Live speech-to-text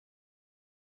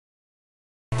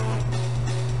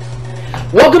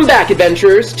Welcome back,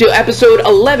 adventurers, to episode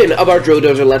 11 of our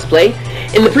Dozer Let's Play.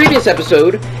 In the previous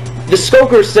episode, the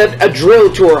Skulker set a drill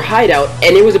to our hideout,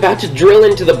 and it was about to drill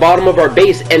into the bottom of our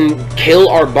base and kill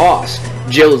our boss,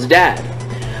 Joe's dad.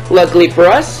 Luckily for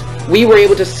us, we were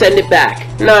able to send it back,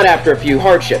 not after a few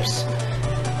hardships.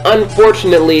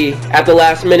 Unfortunately, at the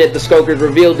last minute, the Skulkers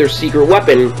revealed their secret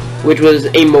weapon, which was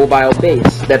a mobile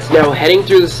base that's now heading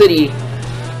through the city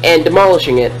and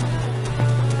demolishing it.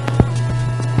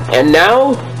 And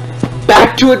now,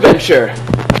 back to adventure.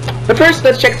 But first,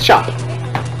 let's check the shop.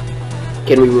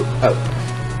 Can we...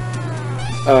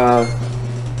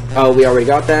 oh, we already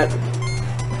got that.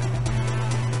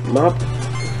 Map?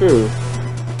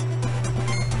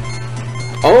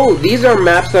 Oh, these are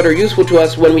maps that are useful to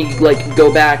us when we, like, go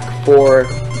back for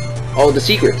all the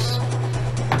secrets.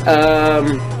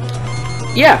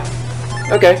 Yeah.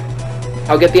 Okay.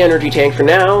 I'll get the energy tank for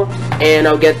now, and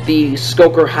I'll get the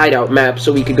Skulker hideout map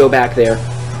so we could go back there.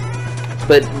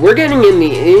 But we're getting in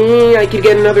the... I could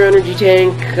get another energy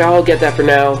tank. I'll get that for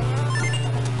now.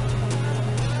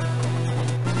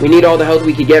 We need all the help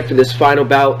we could get for this final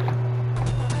bout.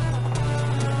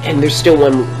 And there's still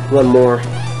one more.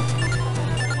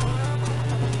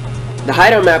 The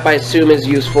hideout map, I assume, is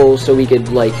useful so we could,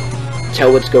 like,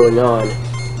 tell what's going on.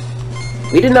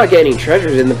 We did not get any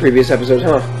treasures in the previous episode,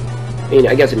 huh? I mean,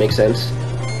 I guess it makes sense.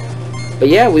 But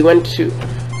yeah, we went to...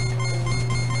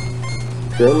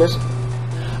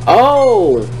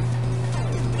 Oh!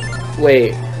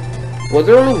 Wait. Was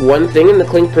there only one thing in the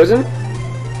Clink prison?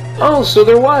 Oh, so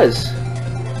there was.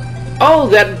 Oh,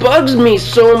 that bugs me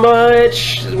so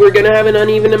much! We're gonna have an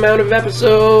uneven amount of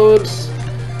episodes.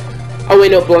 Oh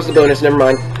wait, no, plus the bonus, never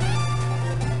mind.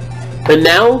 And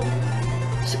now,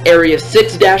 it's Area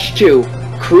 6-2,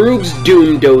 Krug's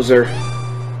Doom Dozer.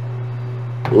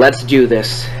 Let's do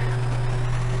this.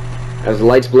 As the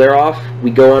lights blare off,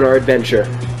 we go on our adventure.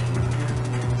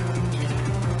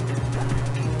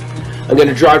 I'm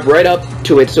gonna drive right up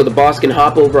to it so the boss can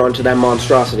hop over onto that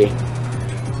monstrosity.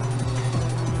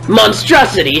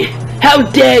 Monstrosity? How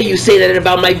dare you say that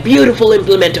about my beautiful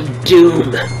implement of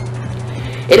doom?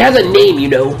 It has a name, you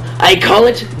know. I call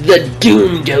it the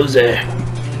Doom Dozer.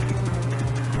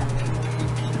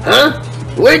 Huh?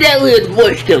 Where'd that weird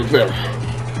voice come from?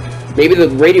 Maybe the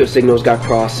radio signals got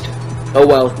crossed. Oh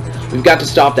well, we've got to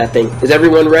stop that thing. Is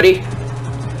everyone ready?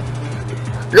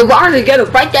 The boss is gonna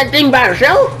fight that thing by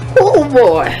herself? Oh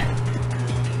boy!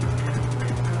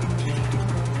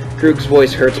 Krug's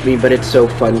voice hurts me, but it's so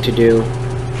fun to do.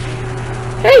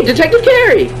 Hey, Detective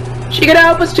Carey! She gonna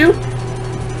help us too?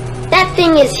 That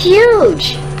thing is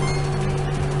huge!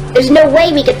 There's no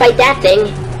way we could fight that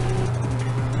thing.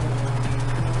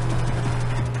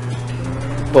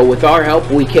 But with our help,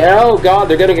 we can... Oh god,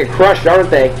 they're gonna get crushed, aren't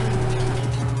they?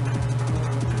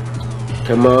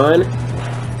 Come on.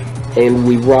 And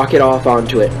we rocket off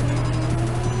onto it.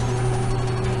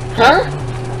 Huh?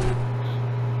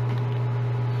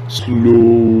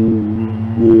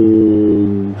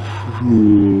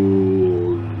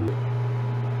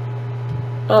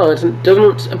 Oh, it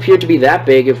doesn't appear to be that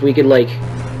big if we could, like...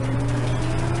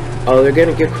 Oh, they're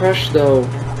gonna get crushed, though.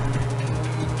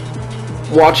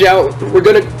 Watch out! We're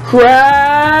gonna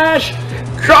crash!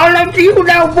 It's all up to you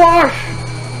now, boss!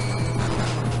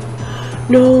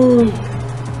 No!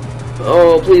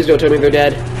 Oh, please don't tell me they're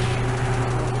dead.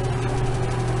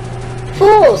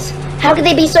 Fools! How could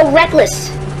they be so reckless?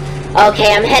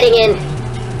 Okay, I'm heading in.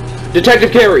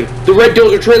 Detective Carey, the red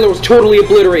Dozer trailer was totally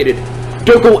obliterated.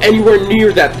 Don't go anywhere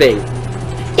near that thing.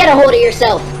 Get a hold of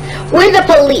yourself. We're the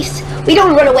police. We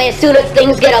don't run away as soon as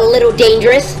things get a little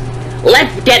dangerous.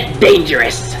 Let's get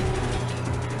dangerous!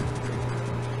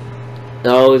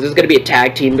 Oh, is this gonna be a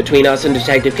tag team between us and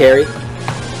Detective Carey?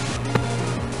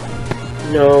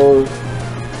 No.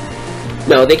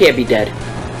 No, they can't be dead.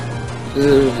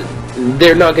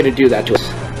 They're not gonna do that to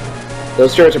us.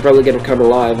 Those turrets are probably gonna come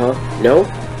alive, huh? No?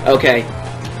 Okay.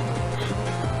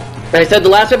 I said the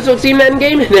last episode seemed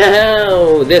endgame?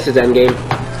 No, this is endgame.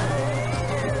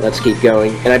 Let's keep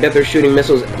going. And I bet they're shooting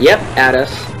missiles, yep, at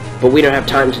us. But we don't have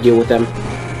time to deal with them.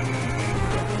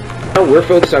 Oh, we're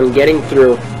focused on getting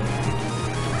through.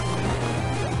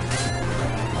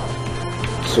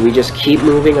 So we just keep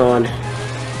moving on.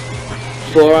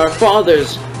 For our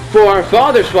fathers! For our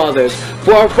fathers' fathers!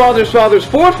 For our fathers' fathers'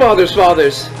 forefathers'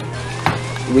 fathers!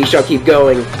 We shall keep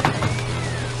going.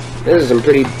 This is some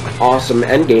pretty awesome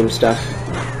endgame stuff.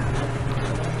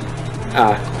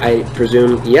 I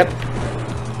presume, yep.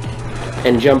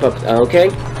 And jump up, okay.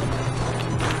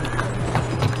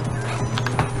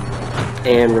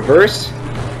 And reverse.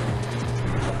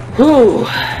 Whew.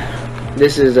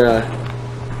 This is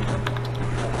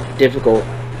difficult.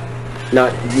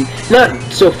 Not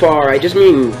so far. I just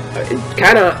mean,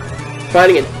 kind of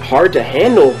finding it hard to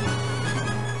handle.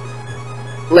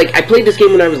 Like, I played this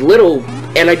game when I was little,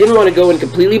 and I didn't want to go in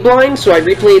completely blind, so I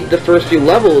replayed the first few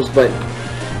levels, but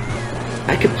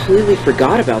I completely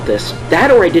forgot about this.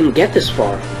 That or I didn't get this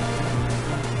far.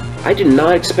 I did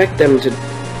not expect them to...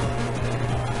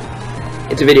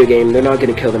 It's a video game. They're not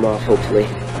going to kill them off, hopefully.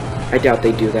 I doubt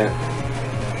they do that.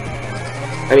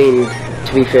 I mean,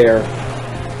 to be fair,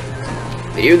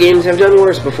 video games have done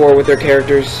worse before with their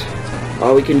characters.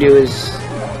 All we can do is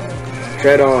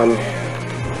tread on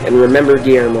and remember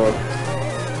Guillermo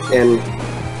and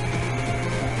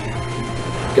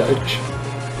Gudge.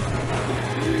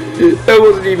 That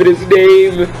wasn't even his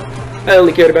name. I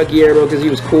only cared about Guillermo because he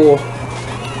was cool.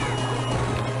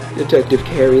 Detective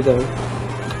Carey, though.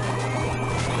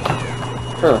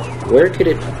 Huh, where could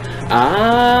it...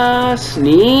 Ah,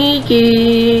 sneaky!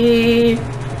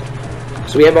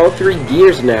 So we have all 3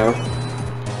 gears now.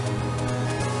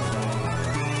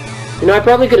 You know, I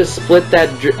probably could have split that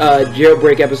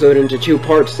jailbreak episode into 2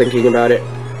 parts, thinking about it.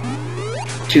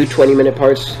 2 20-minute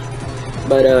parts.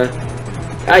 But,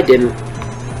 I didn't.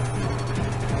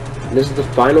 This is the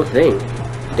final thing.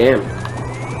 Damn.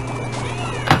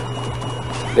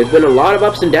 There's been a lot of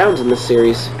ups and downs in this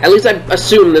series. At least I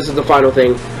assume this is the final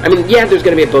thing. I mean, yeah, there's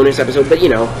gonna be a bonus episode, but you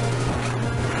know.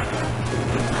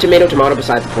 Tomato, tomato,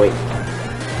 besides the point.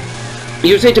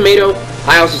 You say tomato,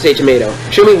 I also say tomato.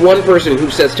 Show me one person who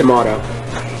says tomato.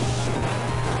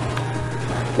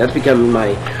 That's become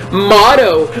my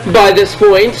motto by this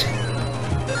point.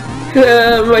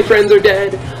 My friends are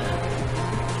dead.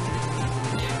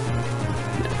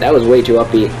 That was way too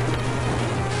upbeat.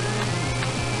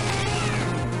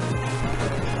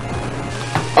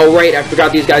 Oh right, I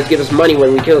forgot these guys give us money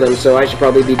when we kill them, so I should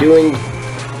probably be doing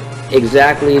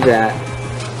exactly that.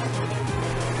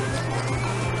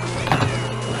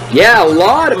 Yeah, a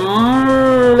lot.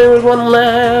 There was one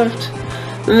left.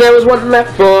 There was one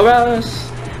left for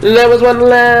us. There was one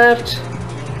left.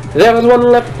 There was one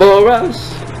left for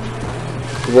us.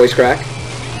 Voice crack.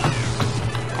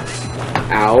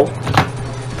 Ow.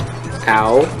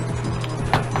 Ow.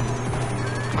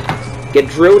 Get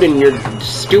drilled in your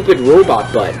stupid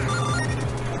robot butt.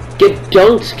 Get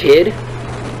dunked, kid.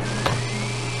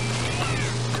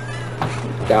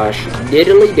 Gosh,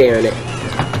 diddly darn it.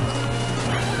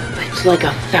 It's like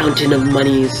a fountain of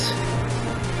monies.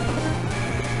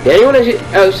 Did anyone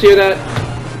else hear that?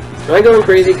 Am I going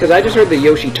crazy? Because I just heard the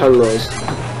Yoshi tongue noise.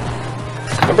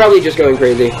 I'm probably just going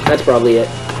crazy. That's probably it.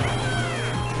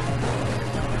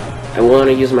 I want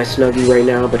to use my Snuggie right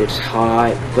now, but it's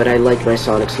hot. But I like my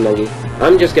Sonic Snuggie.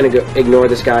 I'm just going to ignore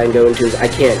this guy and go into his... I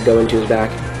can't go into his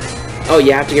back. Oh,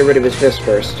 you have to get rid of his fist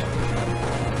first.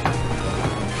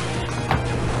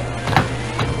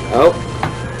 Oh.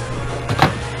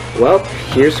 Well,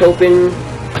 here's hoping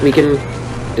we can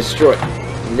destroy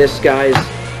this guy's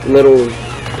little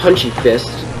punchy fist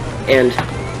and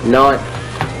not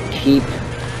keep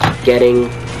getting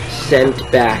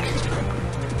sent back.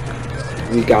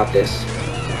 We got this.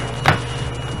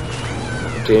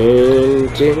 Dun,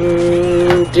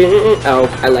 dun, dun.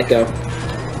 Oh, I let go.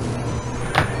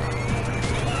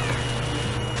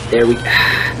 There we go.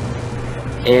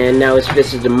 And now his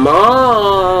fist is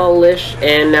demolished,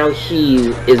 and now he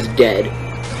is dead.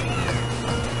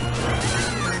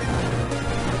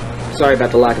 Sorry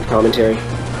about the lack of commentary.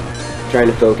 I'm trying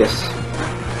to focus.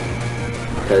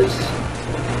 Because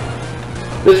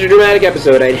this is a dramatic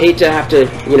episode. I'd hate to have to,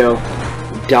 you know,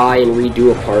 die and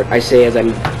redo a part. I say as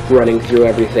I'm running through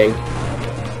everything.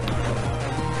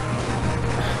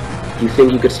 You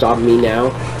think you could stop me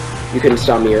now? You couldn't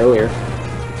stop me earlier.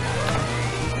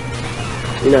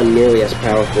 You're not nearly as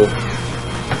powerful.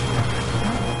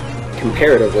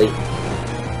 Comparatively.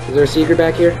 Is there a secret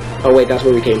back here? Oh wait, that's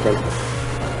where we came from.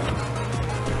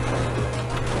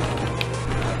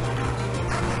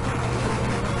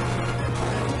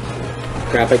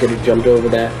 Crap, I could have jumped over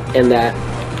that and that.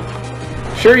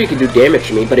 Sure, you could do damage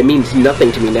to me, but it means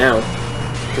nothing to me now.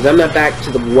 Because I'm not back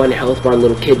to the 1 health bar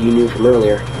little kid you knew from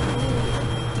earlier.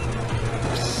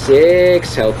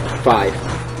 6 health. 5.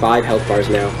 5 health bars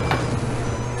now.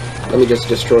 Let me just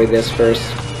destroy this first.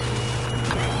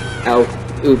 Ow.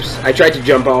 Oops. I tried to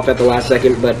jump off at the last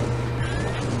second, but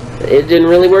it didn't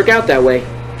really work out that way.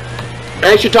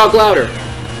 I should talk louder.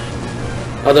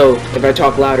 Although, if I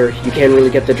talk louder, you can't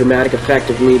really get the dramatic effect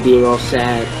of me being all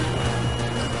sad.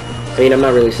 I mean, I'm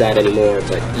not really sad anymore,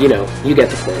 but, you know, you get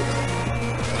the point.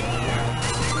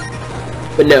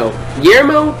 But no,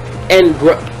 Guillermo and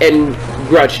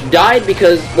Grutch died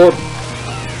because, or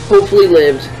hopefully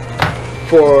lived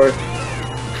for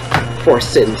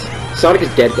sins. Sonic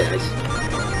is dead, guys.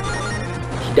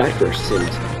 he died for our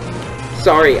sins.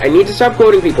 Sorry, I need to stop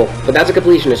quoting people, but that's a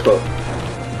completionist quote.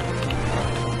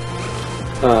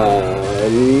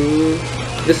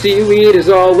 The seaweed is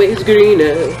always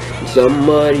greener in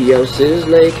somebody else's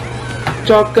lake.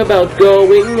 Talk about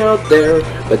going out there,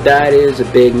 but that is a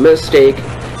big mistake.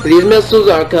 These missiles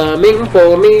are coming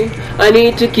for me. I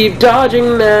need to keep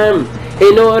dodging them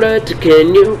in order to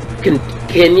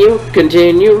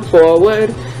continue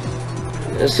forward.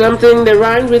 Something that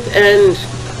rhymes with end.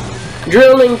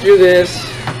 Drilling through this.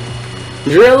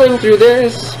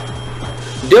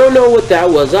 Don't know what that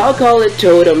was, I'll call it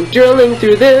totem. Drilling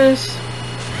through this.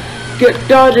 Get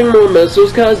dodging more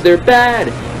missiles cause they're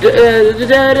bad. Drilling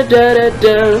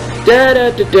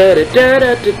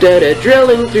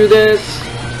through this.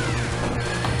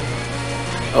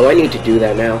 Oh, I need to do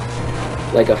that now.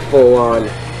 Like a full-on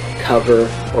cover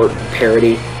or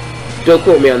parody. Don't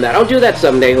quote me on that. I'll do that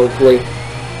someday, hopefully.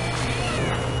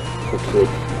 Hopefully.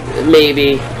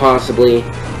 Maybe. Possibly.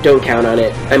 Don't count on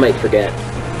it. I might forget.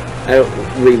 I don't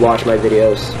rewatch my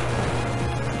videos.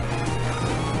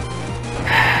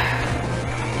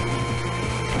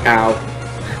 Ow.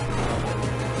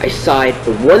 I sighed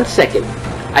for 1 second.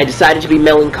 I decided to be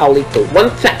melancholy for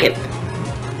 1 second.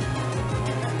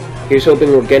 Here's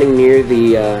hoping we're getting near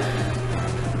the,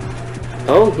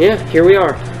 Oh, yeah, here we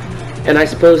are. And I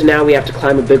suppose now we have to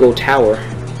climb a big old tower.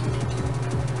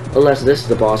 Unless this is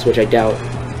the boss, which I doubt.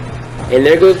 And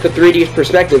there goes the 3D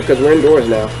perspective, because we're indoors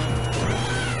now.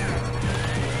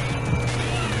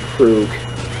 Krug.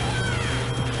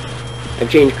 I've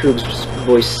changed Krug's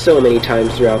voice so many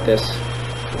times throughout this.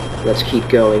 Let's keep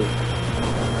going.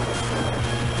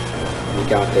 We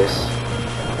got this.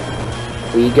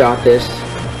 We got this.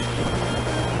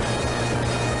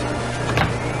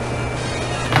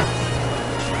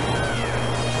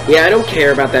 Yeah, I don't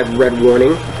care about that red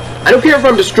warning. I don't care if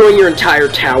I'm destroying your entire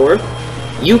tower.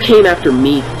 You came after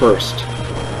me first.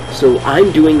 So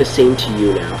I'm doing the same to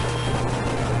you now.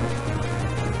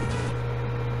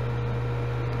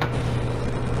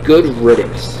 Good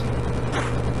riddance.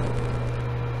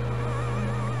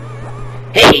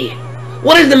 Hey!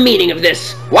 What is the meaning of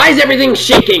this? Why is everything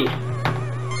shaking?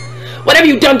 What have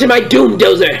you done to my doom,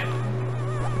 Dozer?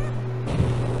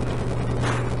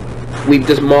 We've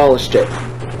demolished it.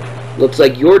 Looks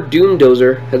like your doom,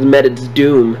 Dozer, has met its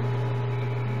doom.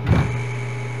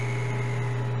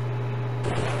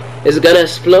 Is it gonna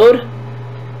explode?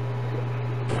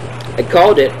 I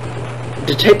called it.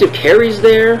 Detective Carey's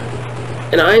there?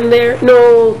 And I'm there?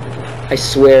 No! I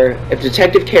swear, if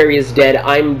Detective Carey is dead,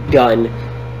 I'm done.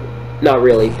 Not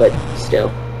really, but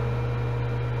still.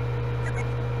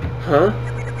 Huh?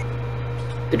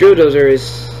 The drill dozer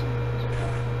is...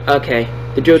 Okay,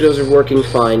 the drill dozer working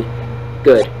fine.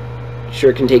 Good.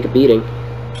 Sure can take a beating.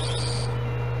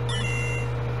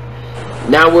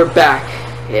 Now we're back,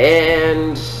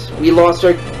 and we lost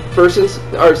our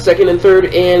second and third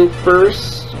and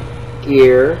first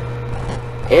gear,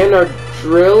 and our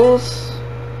drills.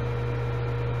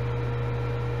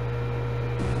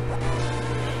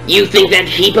 You think that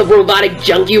heap of robotic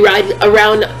junk you ride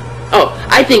around? Oh,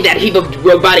 I think that heap of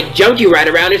robotic junk you ride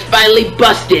around is finally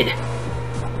busted.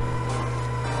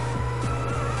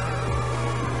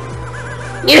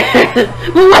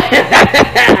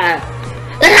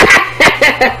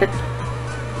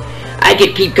 I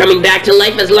could keep coming back to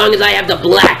life as long as I have the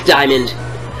black diamond.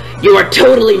 You are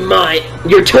totally mine.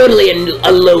 You're totally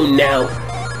alone now.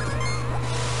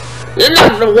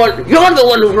 You're the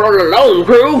one who's all alone,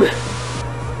 Krug.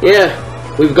 Yeah,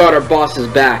 we've got our bosses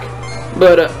back.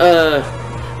 But,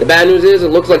 the bad news is, it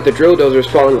looks like the drill dozer's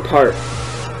falling apart.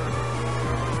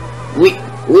 We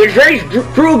chased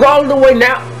Krug all the way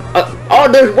now. All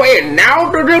this way, and now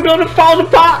the drill dozer falls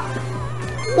apart?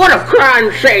 What a crying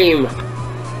shame!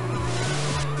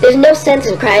 There's no sense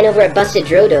in crying over a busted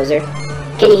drill dozer.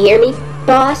 Can you hear me,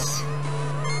 boss?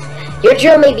 Your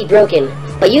drill may be broken,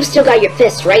 but you've still got your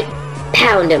fist, right?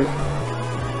 Pound him.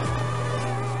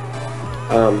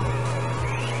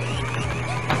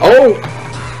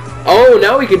 Oh,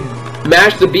 now we could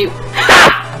mash the beat.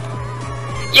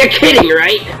 Ha! You're kidding,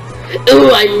 right?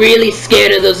 Ooh, I'm really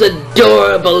scared of those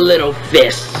adorable little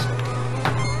fists.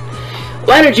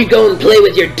 Why don't you go and play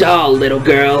with your doll, little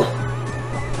girl?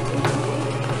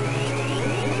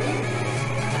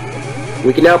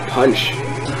 We can now punch.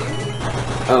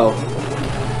 Oh.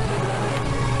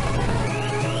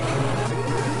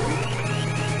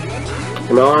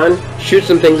 Come on, shoot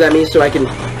some things at me so I can...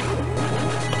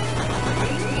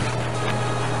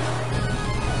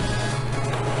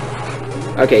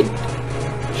 Okay.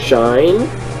 Shine.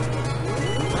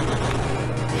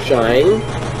 Shine.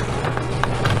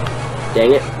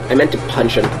 Dang it. I meant to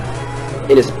punch him.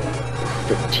 in his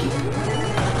teeth.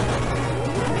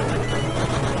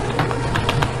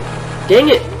 Dang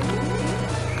it!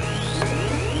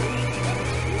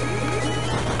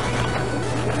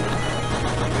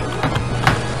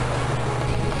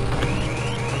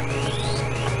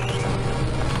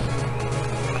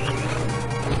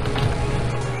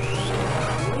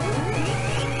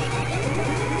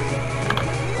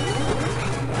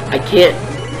 I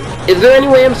can't. Is there any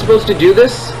way I'm supposed to do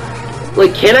this?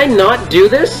 Like, can I not do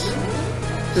this?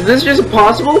 Is this just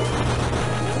impossible?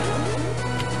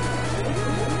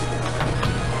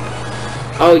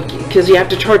 Oh, because you have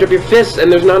to charge up your fists,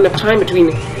 and there's not enough time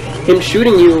between him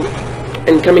shooting you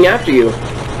and coming after you.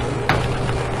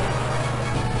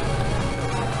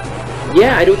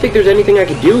 Yeah, I don't think there's anything I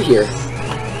could do here.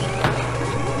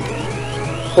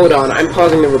 Hold on, I'm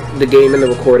pausing the game and the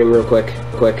recording real quick.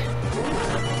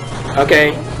 Okay,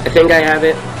 I think I have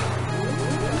it.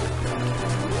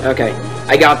 Okay,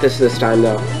 I got this time,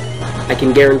 though. I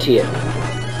can guarantee it.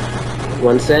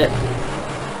 One set.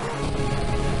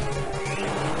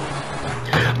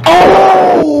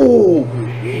 Oh!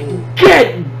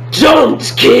 Get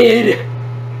dumped, kid!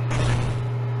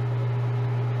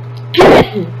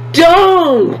 Get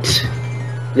dumped!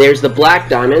 There's the black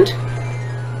diamond.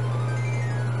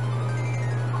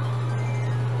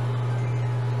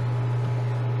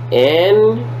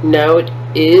 And now it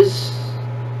is...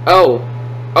 Oh!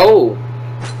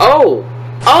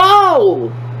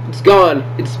 It's gone.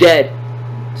 It's dead.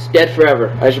 It's dead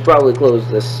forever. I should probably close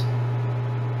this.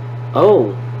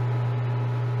 Oh.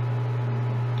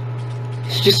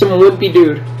 It's just some wimpy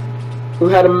dude who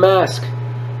had a mask.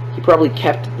 He probably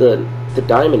kept the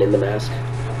diamond in the mask.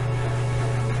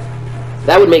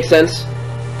 That would make sense.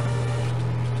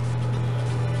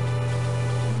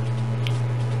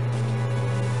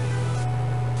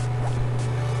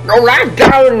 No, that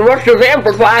diamond must have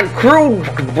amplified Krug's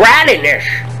brattiness.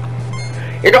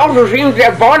 It also seems to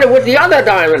have bonded with the other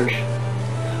diamonds.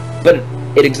 But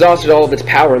it exhausted all of its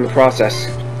power in the process.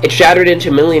 It shattered into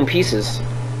a million pieces.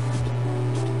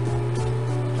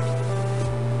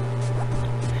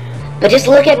 But just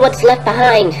look at what's left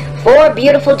behind. 4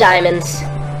 beautiful diamonds.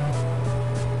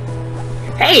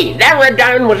 Hey, that red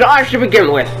diamond was ours to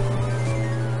begin with.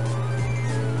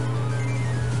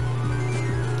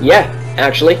 Yeah,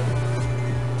 actually.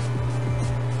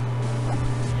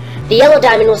 The yellow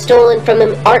diamond was stolen from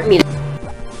the art museum.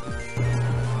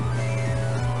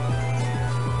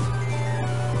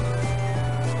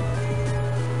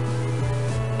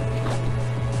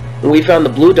 And we found the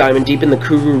blue diamond deep in the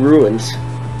Kuru ruins.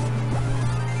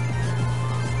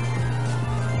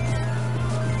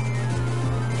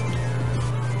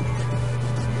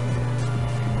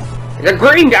 The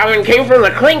green diamond came from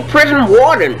the Clink prison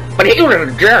warden, but he was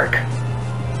a jerk.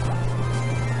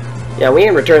 Yeah, we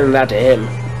ain't returning that to him.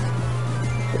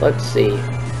 Let's see.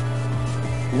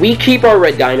 We keep our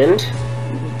red diamond.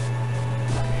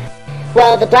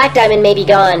 Well, the black diamond may be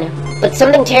gone, but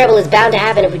something terrible is bound to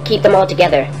happen if we keep them all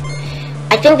together.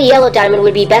 I think the yellow diamond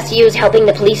would be best used helping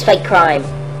the police fight crime.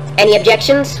 Any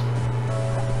objections?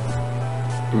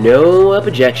 No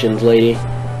objections, lady.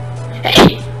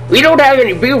 Hey, we don't have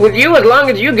any beef with you as long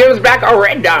as you give us back our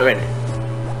red diamond.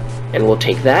 And we'll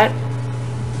take that.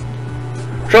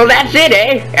 So that's it,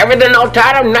 eh? Everything all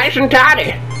tied up nice and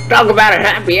tidy. Talk about a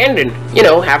happy ending. You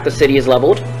know, half the city is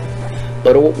leveled.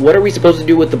 But what are we supposed to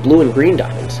do with the blue and green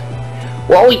diamonds?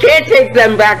 Well, we can't take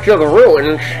them back to the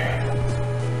ruins.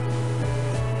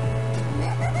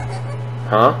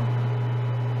 Huh?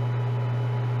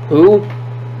 Who?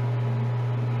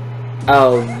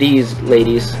 Oh, these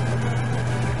ladies.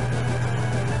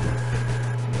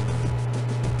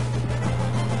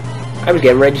 I was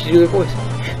getting ready to do their voice.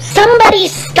 Somebody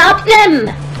stop them!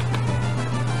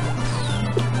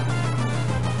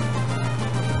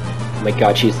 Oh my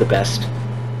god, she's the best.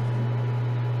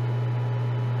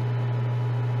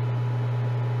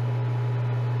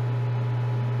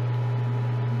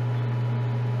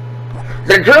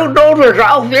 The drill Dozer's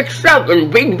all fixed up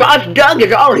and Big Boss Doug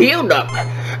is all healed up.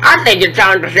 I think it's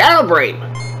time to celebrate.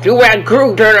 Too bad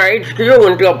Krug turned our HQ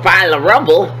into a pile of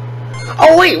rubble.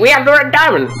 Oh wait, we have the red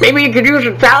diamond. Maybe you could use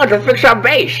the power to fix our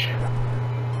base.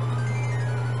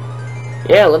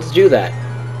 Yeah, let's do that.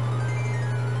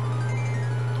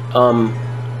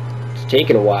 It's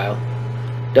taken a while.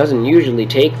 Doesn't usually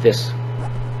take this.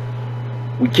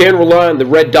 We can't rely on the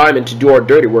red diamond to do our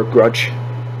dirty work, Grudge.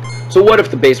 So what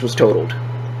if the base was totaled?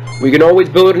 We can always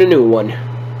build a new one.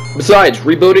 Besides,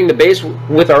 rebuilding the base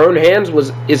with our own hands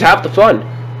is half the fun.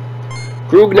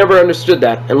 Krug never understood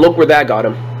that, and look where that got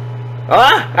him.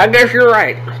 I guess you're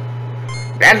right.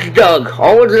 That's Doug,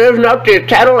 always living up to his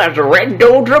title as the Red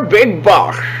Dozer Big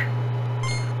Boss.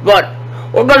 But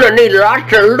we're gonna need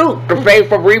lots of loot to pay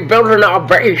for rebuilding our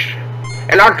base.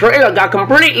 And our trailer got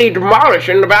completely demolished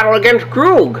in the battle against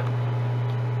Krug.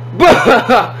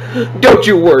 Don't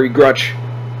you worry, Grutch.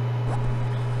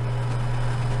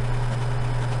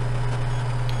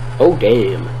 Oh,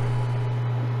 damn.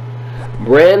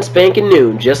 Brand spanking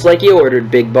new, just like you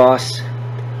ordered, Big Boss.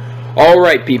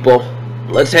 Alright, people.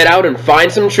 Let's head out and find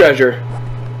some treasure.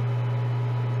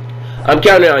 I'm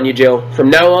counting on you, Joe. From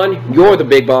now on, you're the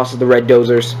big boss of the Red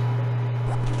Dozers.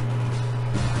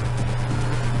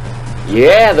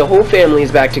 Yeah, the whole family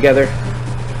is back together.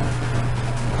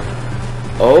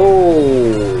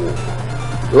 Oh.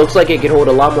 Looks like it could hold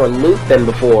a lot more loot than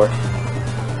before.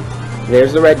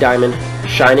 There's the red diamond.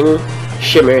 Shining,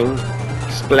 shimmering,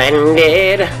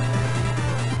 splendid.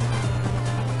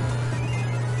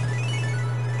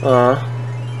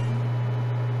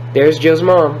 There's Joe's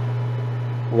mom,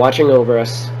 watching over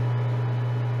us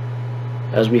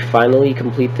as we finally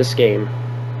complete this game.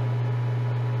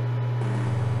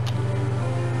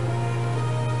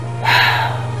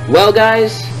 Well,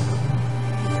 guys,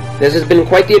 this has been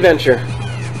quite the adventure.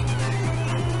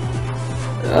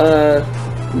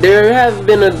 There have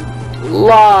been a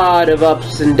lot of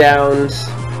ups and downs.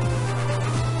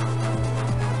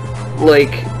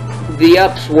 Like, the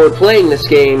ups were playing this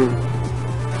game.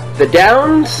 The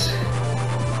downs?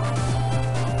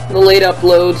 The late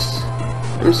uploads.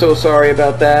 I'm so sorry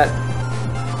about that.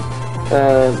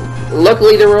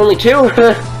 Luckily there were only 2.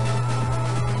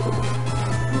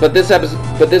 But this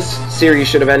series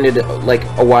should have ended like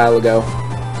a while ago.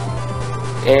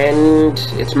 And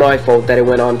it's my fault that it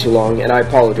went on too long, and I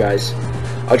apologize.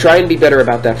 I'll try and be better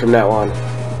about that from now on.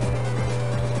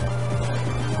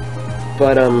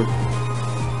 But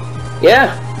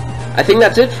yeah, I think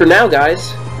that's it for now,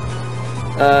 guys.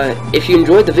 If you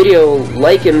enjoyed the video,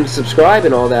 like and subscribe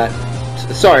and all that.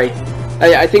 Sorry,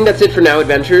 I think that's it for now,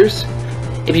 adventurers.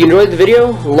 If you enjoyed the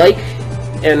video, like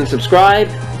and subscribe,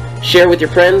 share with your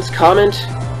friends, comment,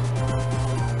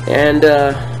 and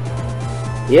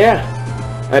yeah,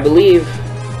 I believe,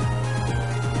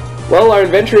 well, our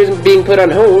adventure isn't being put on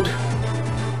hold.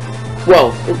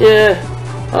 Well, yeah,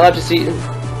 I'll have to see.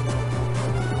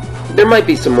 There might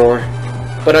be some more,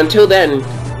 but until then,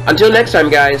 until next time,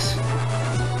 guys,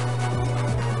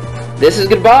 this is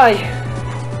goodbye.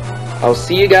 I'll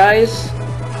see you guys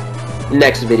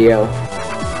next video.